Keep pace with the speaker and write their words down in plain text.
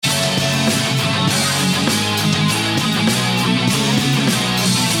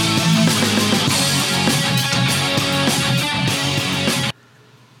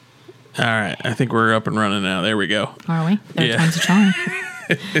All right. I think we're up and running now. There we go. Are we? Third time's a charm.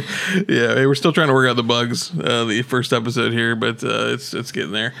 Yeah, we're still trying to work out the bugs. The first episode here, but it's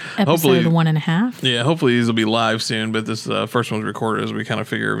getting there. Episode 1.5. Yeah, hopefully these will be live soon. But this first one's recorded as we kind of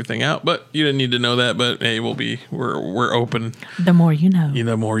figure everything out. But you didn't need to know that. But hey, we're open. The more you know.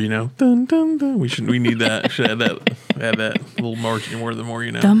 The more you know. Dun, dun, dun. We need that. Should add that little margin more. The more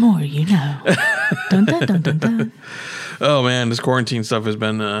you know. The more you know. Dun, dun, dun, dun, dun. Oh man, this quarantine stuff has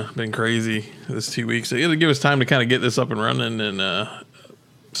been crazy this 2 weeks. It'll give us time to kind of get this up and running, and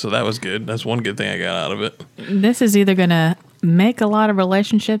so that was good. That's one good thing I got out of it. This is either gonna make a lot of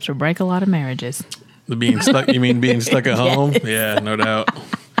relationships or break a lot of marriages. The being stuck. You mean being stuck at home? Yes. Yeah, no doubt.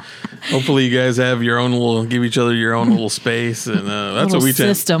 Hopefully, you guys have your own give each other your own little space, and that's what we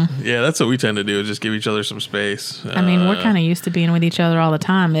tend. System. Yeah, that's what we tend to do. Is just give each other some space. I mean, we're kind of used to being with each other all the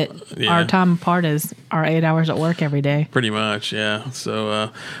time. Yeah. Our time apart is our 8 hours at work every day. Pretty much, yeah.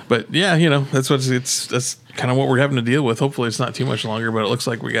 So, but yeah, that's kind of what we're having to deal with. Hopefully, it's not too much longer, but it looks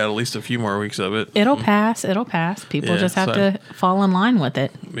like we got at least a few more weeks of it. It'll pass. People just have to fall in line with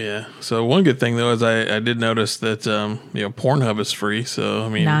it. Yeah. So one good thing though is I did notice that Pornhub is free. So I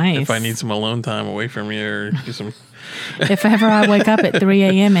mean, nice. If I need some alone time away from you or do some. If ever I wake up at 3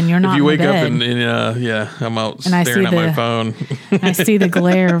 a.m. and you're not, if you in wake bed, up and I'm out and staring at my phone. I see the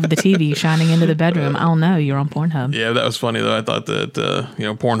glare of the TV shining into the bedroom. I'll know you're on Pornhub. Yeah, that was funny though. I thought that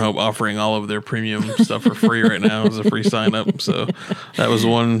Pornhub offering all of their premium stuff for free right now is a free sign up. So that was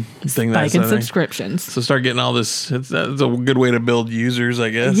one thing that's Spiking subscriptions. So start getting all this. That's a good way to build users, I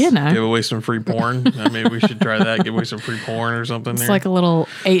guess. Give away some free porn. Maybe we should try that. Give away some free porn or something. It's like a little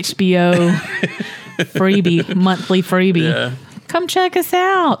HBO freebie, monthly freebie. Yeah. Come check us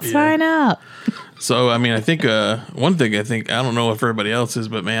out. Yeah. Sign up. So, I mean, I think one thing I don't know if everybody else is,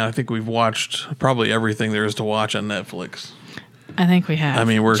 but man, I think we've watched probably everything there is to watch on Netflix. I think we have. I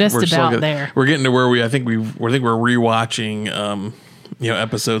mean, we're just about there. We're getting to where we're rewatching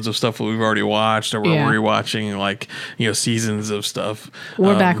episodes of stuff that we've already watched, or we're rewatching seasons of stuff.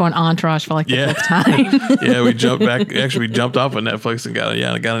 We're back on Entourage for the fifth time. Yeah, we jumped back. Actually, we jumped off of Netflix and got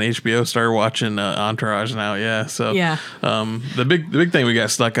an HBO. Started watching Entourage now. Yeah, so the big thing we got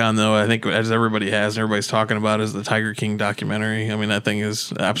stuck on though, I think as everybody has, and everybody's talking about, is the Tiger King documentary. I mean, that thing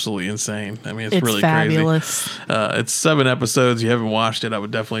is absolutely insane. I mean, it's really fabulous. Crazy. It's 7 episodes. You haven't watched it, I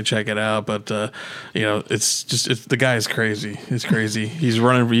would definitely check it out. But it's the guy is crazy. It's crazy. He's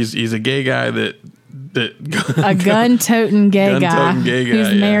running. He's a gay guy a gun-toting gay guy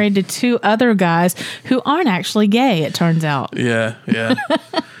who's yeah. married to 2 other guys who aren't actually gay, it turns out. Yeah.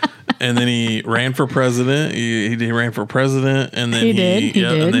 And then he ran for president. He ran for president, and then he did.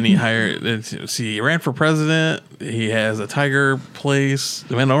 And then he hired. He ran for president. He has a tiger place.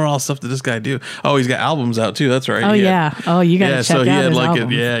 Man, all stuff that this guy do. Oh, he's got albums out too. That's right. Oh yeah. Oh, you got to check so he out had his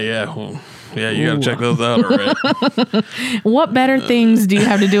albums. Yeah, you got to check those out, all right? What better things do you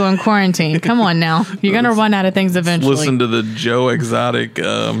have to do in quarantine? Come on now. You're going to run out of things eventually. Listen to the Joe Exotic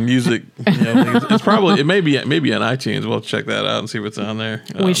music. It may be on iTunes. We'll check that out and see what's on there.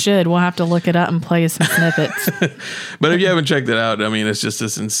 We should. We'll have to look it up and play some snippets. But if you haven't checked it out, I mean, it's just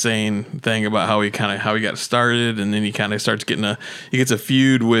this insane thing about how he got started, and then he kind of starts he gets a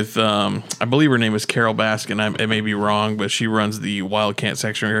feud with, I believe her name is Carol Baskin. I may be wrong, but she runs the Wildcat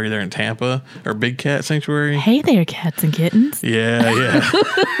Sanctuary there in Tampa. Or Big Cat Sanctuary. Hey there, cats and kittens. Yeah.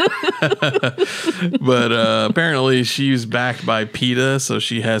 But apparently she's backed by PETA, so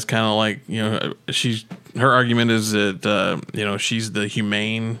she has kind of her argument is that she's the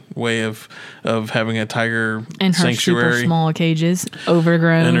humane way of having a tiger in her sanctuary. Super small cages,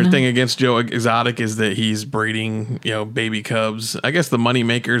 overgrown. And her thing against Joe Exotic is that he's breeding baby cubs. I guess the money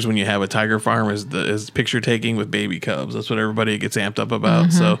makers when you have a tiger farm is picture taking with baby cubs. That's what everybody gets amped up about.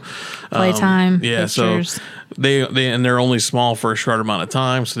 Mm-hmm. So playtime. Yeah. Pictures. So they're only small for a short amount of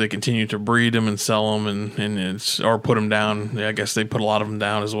time, so they continue to breed them and sell them or put them down. I guess they put a lot of them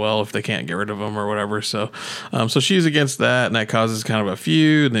down as well if they can't get rid of them or whatever. So she's against that, and that causes kind of a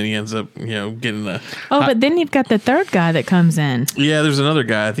feud. And then he ends up getting the. But then you've got the third guy that comes in. Yeah, there's another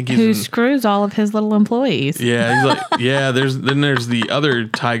guy. I think who screws all of his little employees. Yeah, he's there's the other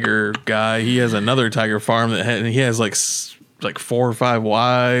tiger guy. He has another tiger farm and he has like 4 or 5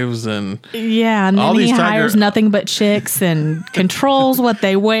 wives, and and then he hires nothing but chicks and controls what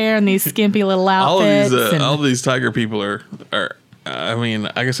they wear in these skimpy little outfits. All these tiger people are. I mean,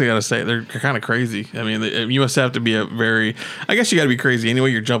 I guess I gotta say they're kind of crazy. I mean, you must have to be I guess you got to be crazy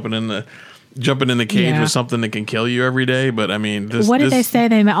anyway. You're jumping in jumping in the cage with something that can kill you every day. But I mean, what did they say?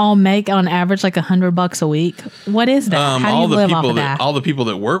 They all make on average like $100 a week. What is that? How do you live off of that? All the people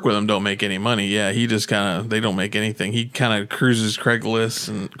that work with him don't make any money. Yeah, he just they don't make anything. He kind of cruises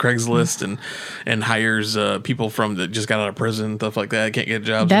Craigslist and hires people from that just got out of prison, stuff like that. Can't get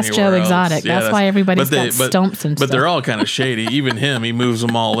jobs. That's Joe Exotic. Yeah, that's why everybody's got stumps and stuff. But they're all kind of shady. Even him, he moves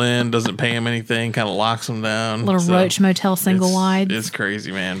them all in, doesn't pay him anything, kind of locks them down. Little Roach Motel single wide. It's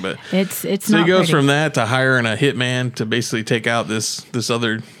crazy, man. But it's so not he goes pretty. from that to hiring a hitman to basically take out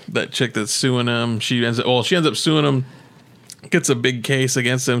that chick that's suing him. She ends up suing him, gets a big case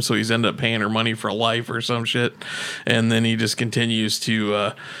against him, so he's ended up paying her money for life or some shit. And then he just continues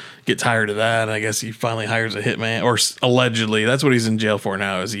to get tired of that. And I guess he finally hires a hitman, or allegedly. That's what he's in jail for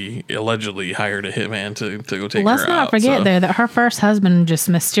now, is he allegedly hired a hitman to go take her out. Let's not forget, though, that her first husband just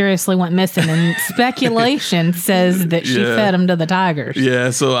mysteriously went missing, and speculation says that she fed him to the tigers. Yeah,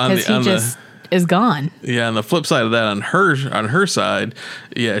 so is gone. Yeah, on the flip side of that, on her side,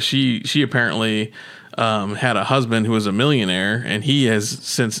 yeah, she apparently had a husband who was a millionaire, and he has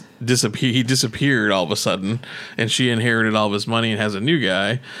since disappeared. He disappeared all of a sudden, and she inherited all of his money and has a new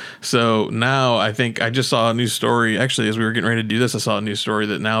guy. So now I think I just saw a new story. Actually, as we were getting ready to do this, I saw a new story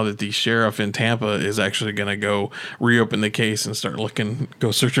that now that the sheriff in Tampa is actually going to go reopen the case and go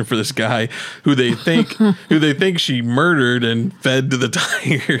searching for this guy who they think she murdered and fed to the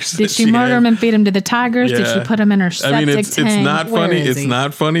tigers. Did she murder him and feed him to the tigers? Yeah. Did she put him in her septic tank? It's not funny. It's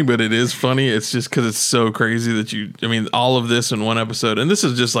not funny, but it is funny. It's just because it's so crazy that all of this in one episode, and this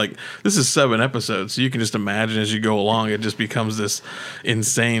is 7 episodes, so you can just imagine as you go along, it just becomes this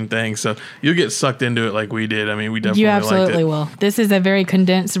insane thing. So you'll get sucked into it like we did. I mean, we definitely you absolutely will. This is a very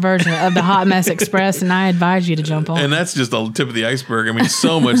condensed version of the Hot Mess Express, and I advise you to jump on. And that's just the tip of the iceberg. I mean,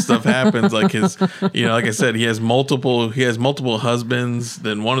 so much stuff happens. Like like I said, he has multiple husbands.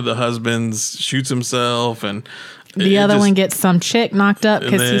 Then one of the husbands shoots himself, and the other one gets some chick knocked up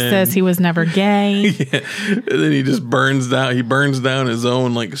because he says he was never gay. Yeah. And then he just burns down. He burns down his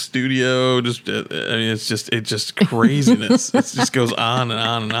own studio. It's just craziness. It just goes on and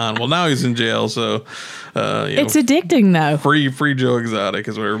on and on. Well, now he's in jail, so it's addicting though. Free Joe Exotic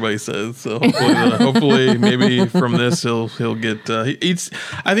is what everybody says. So hopefully, maybe from this he'll get. I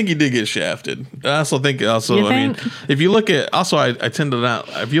think he did get shafted. I also think if you look at I tend to not.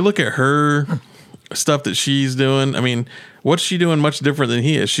 If you look at her stuff that she's doing, I mean, what's she doing much different than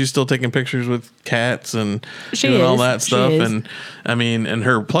he is? She's still taking pictures with cats and doing all that stuff. And I mean, and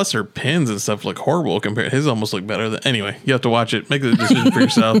her pins and stuff look horrible compared. His almost look better. Anyway, you have to watch it. Make the decision for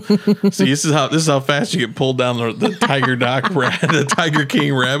yourself. See, this is how fast you get pulled down the the Tiger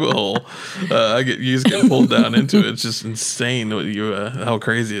King rabbit hole. You just get pulled down into it. It's just insane how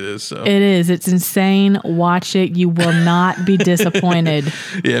crazy it is. So it is. It's insane. Watch it. You will not be disappointed.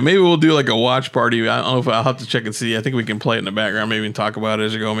 Yeah, maybe we'll do a watch party. I don't know if I'll have to check and see. I think we can play it in the background, maybe and talk about it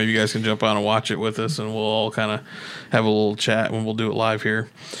as you go. Maybe you guys can jump on and watch it with us, and we'll all kind of have a little chat when we'll do it live here.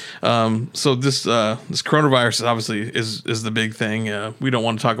 So this coronavirus obviously is the big thing. We don't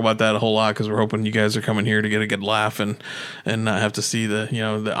want to talk about that a whole lot because we're hoping you guys are coming here to get a good laugh and not have to see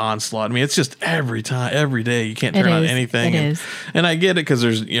the onslaught. I mean, it's just every day you can't turn on anything. And I get it because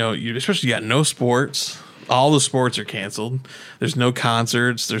there's especially you got no sports. All the sports are canceled. There's no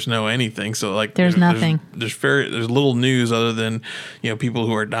concerts. There's no anything. So there's nothing. There's little news other than people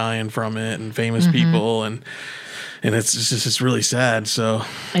who are dying from it and famous people and it's really sad. So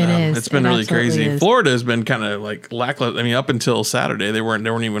it's been really crazy. Is. Florida has been kind of lackluster. I mean, up until Saturday, they weren't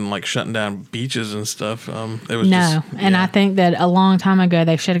even shutting down beaches and stuff. It was I think that a long time ago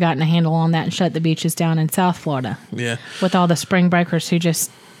they should have gotten a handle on that and shut the beaches down in South Florida. Yeah, with all the spring breakers who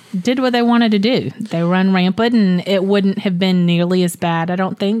just did what they wanted to do. They run rampant, and it wouldn't have been nearly as bad, I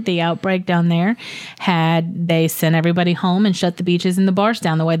don't think, the outbreak down there, had they sent everybody home and shut the beaches and the bars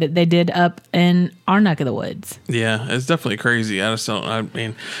down the way that they did up in our neck of the woods. Yeah, it's definitely crazy. I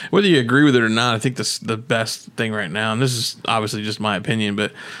mean, whether you agree with it or not, I think the best thing right now, and this is obviously just my opinion,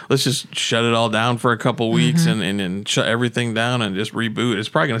 but let's just shut it all down for a couple weeks and shut everything down and just reboot. It's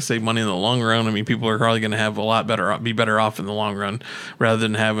probably going to save money in the long run. I mean, people are probably going to have be better off in the long run rather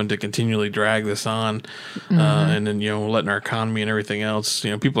than having to continually drag this on and then letting our economy and everything else,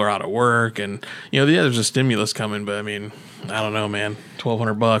 people are out of work and there's a stimulus coming, but I mean, I don't know, man,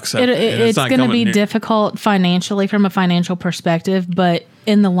 $1,200. It's going to be difficult financially from a financial perspective, but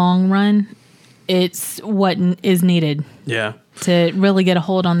in the long run, it's what is needed. Yeah. to really get a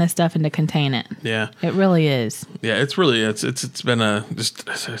hold on this stuff and to contain it. Yeah. It really is. Yeah, it's really it's been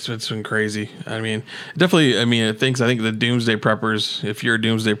it's been crazy. I mean, definitely. I mean, I think the doomsday preppers. If you're a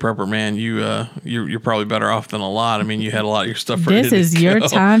doomsday prepper, man, you're probably better off than a lot. I mean, you had a lot of your stuff ready. This is your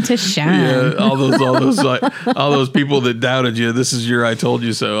time to shine. Yeah, all those people that doubted you. This is your I told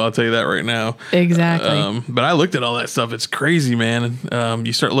you so. I'll tell you that right now. Exactly. But I looked at all that stuff. It's crazy, man.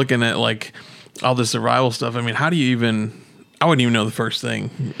 You start looking at like all the survival stuff. I mean, how do you even? I wouldn't even know the first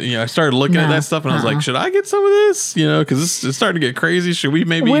thing. I started looking at that stuff and I was like, should I get some of this? Because it's starting to get crazy. Should we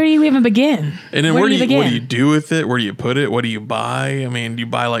maybe? Where do you even begin? And then what do you do with it? Where do you put it? What do you buy? I mean, do you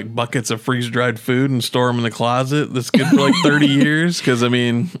buy like buckets of freeze dried food and store them in the closet that's good for like 30 years? Because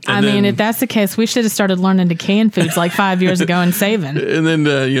if that's the case, we should have started learning to can foods like 5 years ago and saving. And then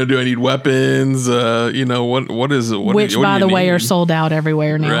do I need weapons? What is it? Which, by the way, are sold out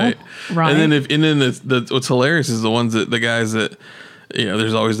everywhere now. Right. Right. And then what's hilarious is the guys that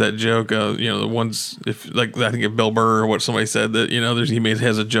there's always that joke. The ones if like I think if Bill Burr or what somebody said that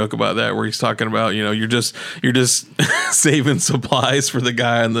has a joke about that where he's talking about you're just saving supplies for the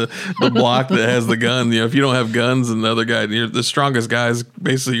guy on the block that has the gun. If you don't have guns and the other guy, you're the strongest guys.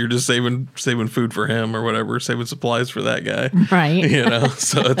 Basically, you're just saving food for him or whatever, saving supplies for that guy. Right.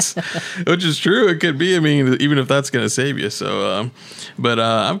 So it's which is true. It could be. I mean, even if that's going to save you. So, but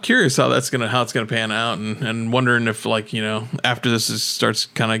I'm curious how it's going to pan out and wondering if after this starts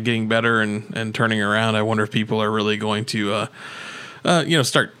kind of getting better and turning around, I wonder if people are really going to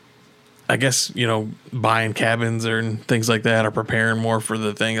start I guess, buying cabins or things like that or preparing more for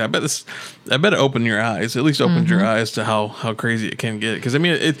the thing. I bet it opened your eyes, at least opened your eyes to how crazy it can get. Because I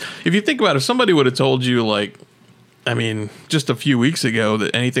mean, if you think about it, if somebody would have told you just a few weeks ago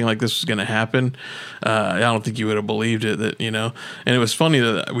that anything like this was going to happen, I don't think you would have believed it. And it was funny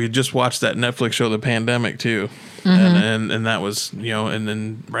that we just watched that Netflix show, The Pandemic, too. And that was, and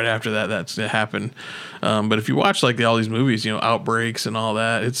then right after that, it happened. But if you watch all these movies, outbreaks and all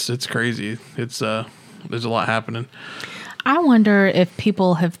that, it's crazy. It's there's a lot happening. I wonder if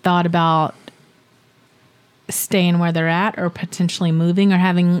people have thought about staying where they're at or potentially moving or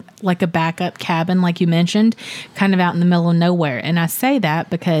having like a backup cabin, like you mentioned, kind of out in the middle of nowhere. And I say that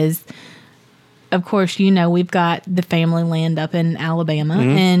because, of course, we've got the family land up in Alabama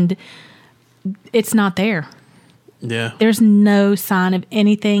and it's not there. Yeah. There's no sign of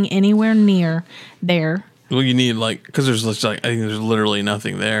anything anywhere near there. Well, you need because there's I think there's literally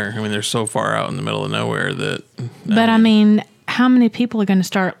nothing there. I mean, they're so far out in the middle of nowhere that. But I mean, how many people are going to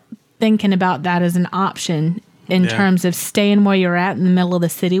start thinking about that as an option in terms of staying where you're at in the middle of the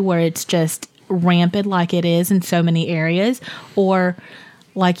city where it's just rampant like it is in so many areas, or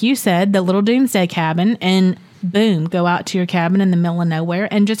like you said, the little doomsday cabin, and boom, go out to your cabin in the middle of nowhere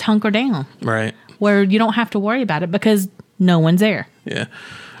and just hunker down. Right. Where you don't have to worry about it because no one's there. Yeah.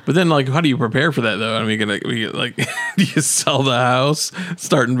 But then, how do you prepare for that, though? I mean, do you sell the house,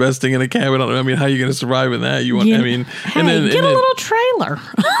 start investing in a cabin? I mean, how are you going to survive in that? Get a little trailer.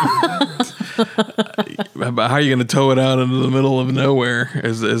 How are you going to tow it out into the middle of nowhere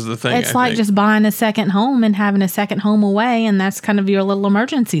is the thing. It's just buying a second home and having a second home away, and that's kind of your little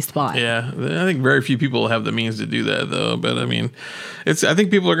emergency spot. Yeah, I think very few people have the means to do that, though. But I mean, I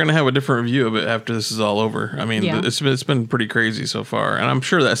think people are going to have a different view of it after this is all over. I mean, it's been pretty crazy so far, and I'm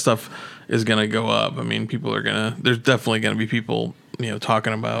sure that stuff is going to go up. I mean, there's definitely going to be people,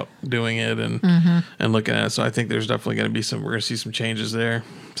 talking about doing it and looking at it. So I think there's definitely going to be we're going to see some changes there.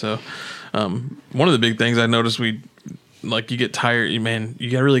 So one of the big things I noticed you get tired, man,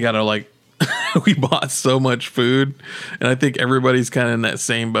 you really got to we bought so much food, and I think everybody's kind of in that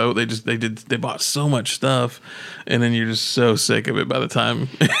same boat. They bought so much stuff, and then you're just so sick of it by the time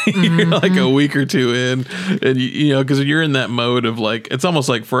you're like a week or two in, and because you're in that mode of it's almost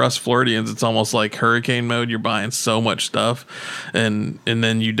like for us Floridians, it's almost like hurricane mode. You're buying so much stuff, and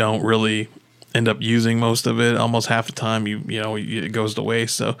then you don't really end up using most of it. Almost half the time it goes to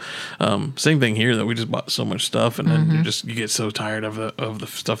waste. So same thing here, that we just bought so much stuff, and then you get so tired of the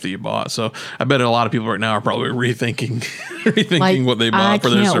stuff that you bought. So I bet a lot of people right now are probably rethinking what they bought for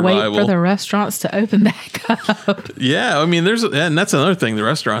their survival. I can't wait for the restaurants to open back up. Yeah, I mean, and that's another thing. The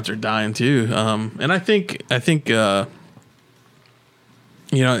restaurants are dying too. And I think and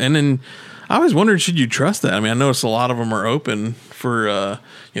then I always wondered, should you trust that? I mean, I noticed a lot of them are open for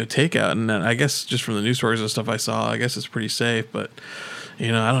takeout, and I guess just from the news stories and stuff I saw, I guess it's pretty safe. But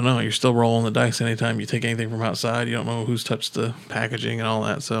I don't know. You're still rolling the dice anytime you take anything from outside. You don't know who's touched the packaging and all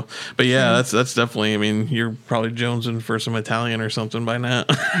that. So, but yeah, that's definitely. I mean, you're probably jonesing for some Italian or something by now,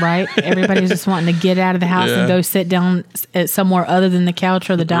 right? Everybody's just wanting to get out of the house and go sit down at somewhere other than the couch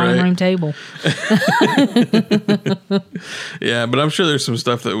or the dining room table. Yeah, but I'm sure there's some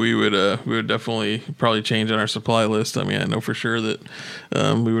stuff that we would definitely probably change on our supply list. I mean, I know for sure that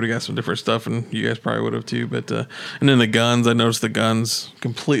we would have got some different stuff, and you guys probably would have too. But and then the guns, I noticed the guns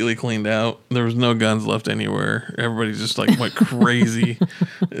completely cleaned out. There was no guns left anywhere. Everybody just like went crazy.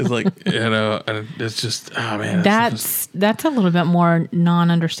 It's like it's just man. That's a little bit more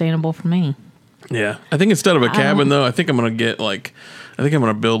non-understandable for me. Yeah, I think instead of a cabin though, I think I'm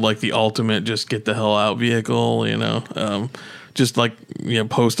gonna build like the ultimate just get the hell out vehicle. Just like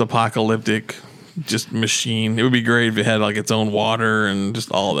post-apocalyptic. Just machine. It would be great if it had like its own water and just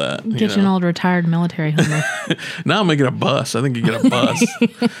all that. Get you an old retired military Hummer. Now I'm making a bus. I think you get a bus.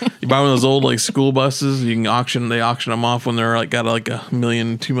 You buy one of those old like school buses. You can they auction them off when they're like got like 1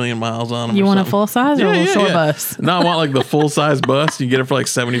 million, 2 million miles on them. You want a full size or a short bus? No, I want like the full size bus. You get it for like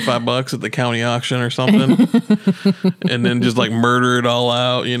 $75 at the county auction or something, and then just like murder it all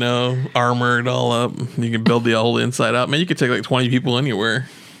out. Armor it all up. You can build the whole inside out. Man, you could take like 20 people anywhere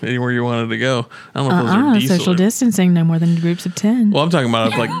you wanted to go. I don't know if those are diesel. Social distancing, no more than groups of 10. Well, I'm talking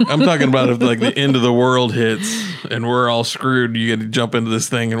about if the end of the world hits and we're all screwed. You got to jump into this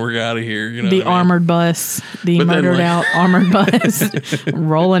thing and we're out of here. The armored bus, the murdered out armored bus,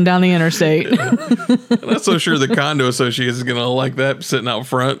 rolling down the interstate. I'm not so sure the condo association is gonna like that sitting out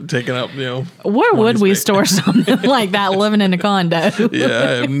front, taking up. Where would we store something like that living in a condo? Yeah, I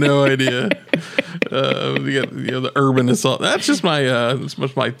have no idea. You got the urban assault. That's just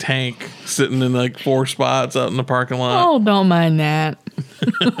my tank sitting in like 4 spots out in the parking lot. Oh, don't mind that.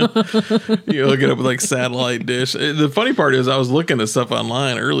 You look it up with like satellite dish. The funny part is I was looking at stuff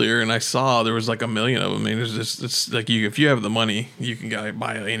online earlier and I saw there was like 1 million of them. I mean, it's like if you have the money, you can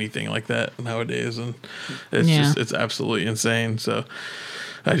buy anything like that nowadays, and it's absolutely insane. So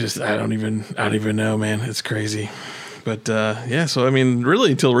I don't even know, man. It's crazy. But so I mean,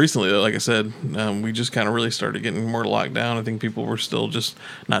 really until recently, like I said, we just kind of really started getting more locked down. I think people were still just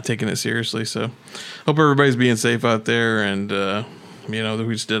not taking it seriously. So hope everybody's being safe out there, and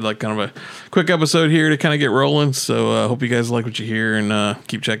we just did like kind of a quick episode here to kind of get rolling. So hope you guys like what you hear and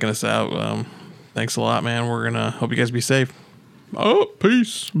keep checking us out. Thanks a lot, man. We're gonna hope you guys be safe. Oh,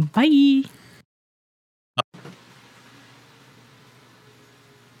 peace. Bye.